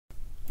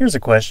Here's a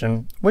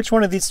question. Which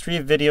one of these 3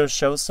 videos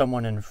shows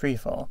someone in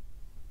freefall?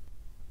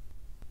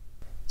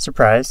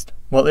 Surprised?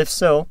 Well, if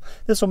so,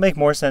 this will make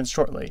more sense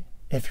shortly.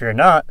 If you're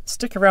not,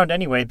 stick around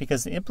anyway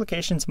because the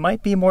implications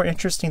might be more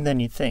interesting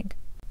than you think.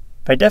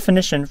 By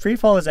definition,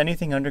 freefall is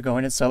anything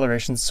undergoing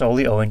acceleration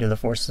solely owing to the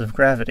forces of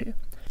gravity.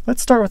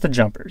 Let's start with the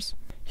jumpers.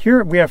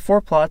 Here we have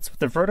 4 plots with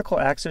the vertical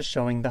axis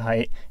showing the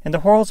height and the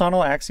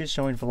horizontal axis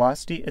showing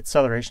velocity,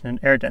 acceleration, and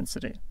air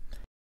density.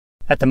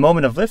 At the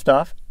moment of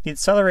liftoff, the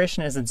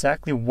acceleration is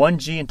exactly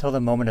 1g until the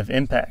moment of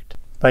impact.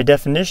 By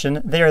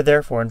definition, they are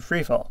therefore in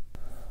freefall.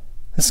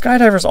 The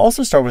skydivers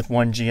also start with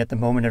 1g at the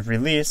moment of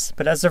release,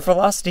 but as their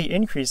velocity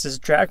increases,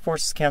 drag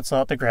forces cancel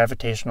out the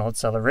gravitational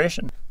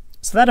acceleration.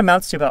 So that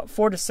amounts to about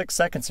 4 to 6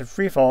 seconds of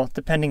freefall,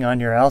 depending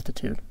on your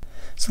altitude.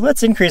 So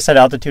let's increase that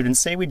altitude and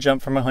say we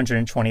jump from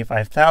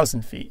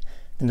 125,000 feet.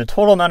 Then the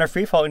total amount of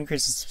freefall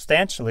increases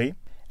substantially,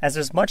 as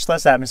there's much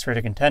less atmosphere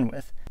to contend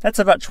with. That's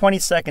about 20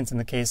 seconds in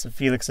the case of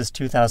Felix's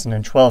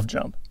 2012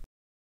 jump.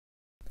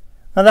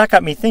 Now that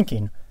got me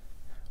thinking,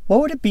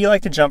 what would it be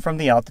like to jump from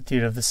the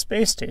altitude of the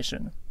space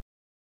station?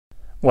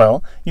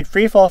 Well, you'd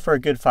freefall for a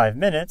good 5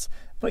 minutes,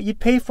 but you'd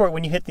pay for it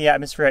when you hit the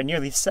atmosphere at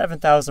nearly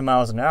 7,000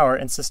 miles an hour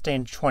and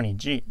sustain 20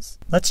 Gs.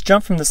 Let's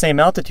jump from the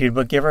same altitude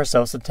but give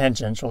ourselves a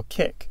tangential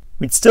kick.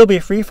 We'd still be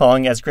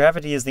freefalling as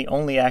gravity is the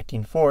only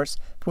acting force,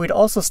 but we'd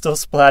also still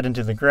splat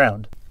into the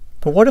ground.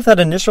 But what if that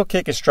initial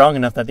kick is strong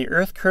enough that the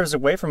Earth curves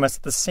away from us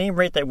at the same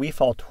rate that we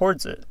fall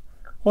towards it?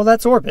 Well,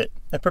 that's orbit,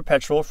 a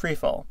perpetual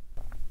freefall.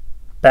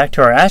 Back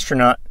to our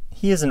astronaut,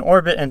 he is in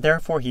orbit and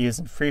therefore he is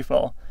in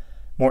freefall.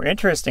 More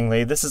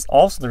interestingly, this is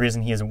also the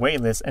reason he is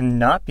weightless and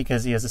not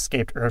because he has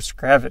escaped Earth's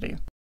gravity.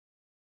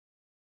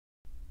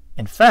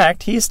 In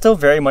fact, he is still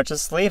very much a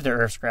slave to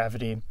Earth's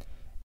gravity.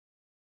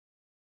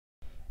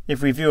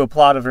 If we view a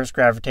plot of Earth's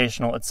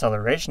gravitational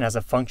acceleration as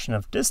a function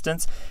of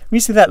distance, we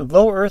see that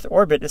low Earth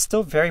orbit is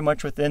still very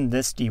much within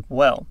this deep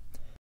well.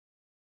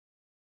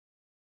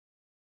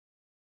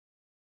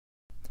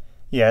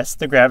 Yes,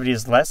 the gravity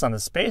is less on the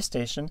space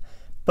station,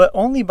 but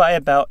only by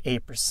about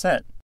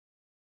 8%.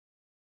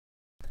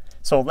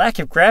 So a lack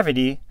of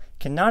gravity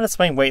cannot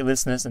explain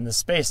weightlessness in the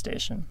space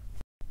station.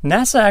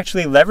 NASA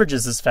actually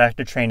leverages this fact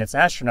to train its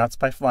astronauts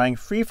by flying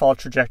freefall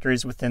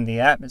trajectories within the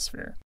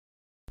atmosphere,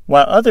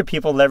 while other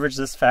people leverage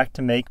this fact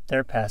to make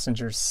their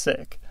passengers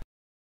sick.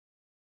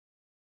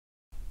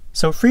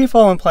 So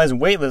freefall implies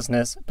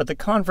weightlessness, but the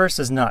converse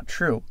is not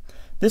true.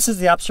 This is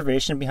the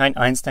observation behind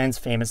Einstein's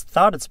famous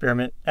thought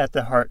experiment at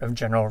the heart of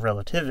general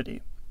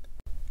relativity.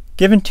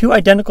 Given 2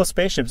 identical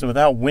spaceships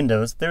without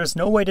windows, there is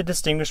no way to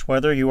distinguish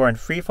whether you are in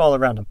freefall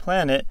around a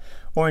planet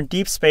or in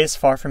deep space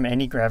far from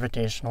any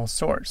gravitational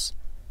source.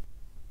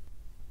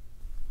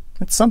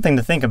 It's something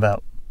to think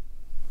about.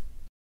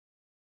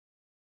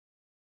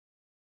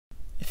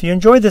 If you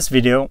enjoyed this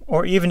video,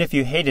 or even if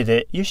you hated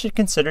it, you should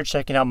consider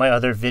checking out my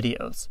other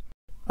videos.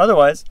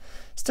 Otherwise,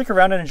 stick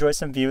around and enjoy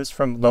some views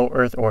from low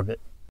Earth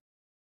orbit.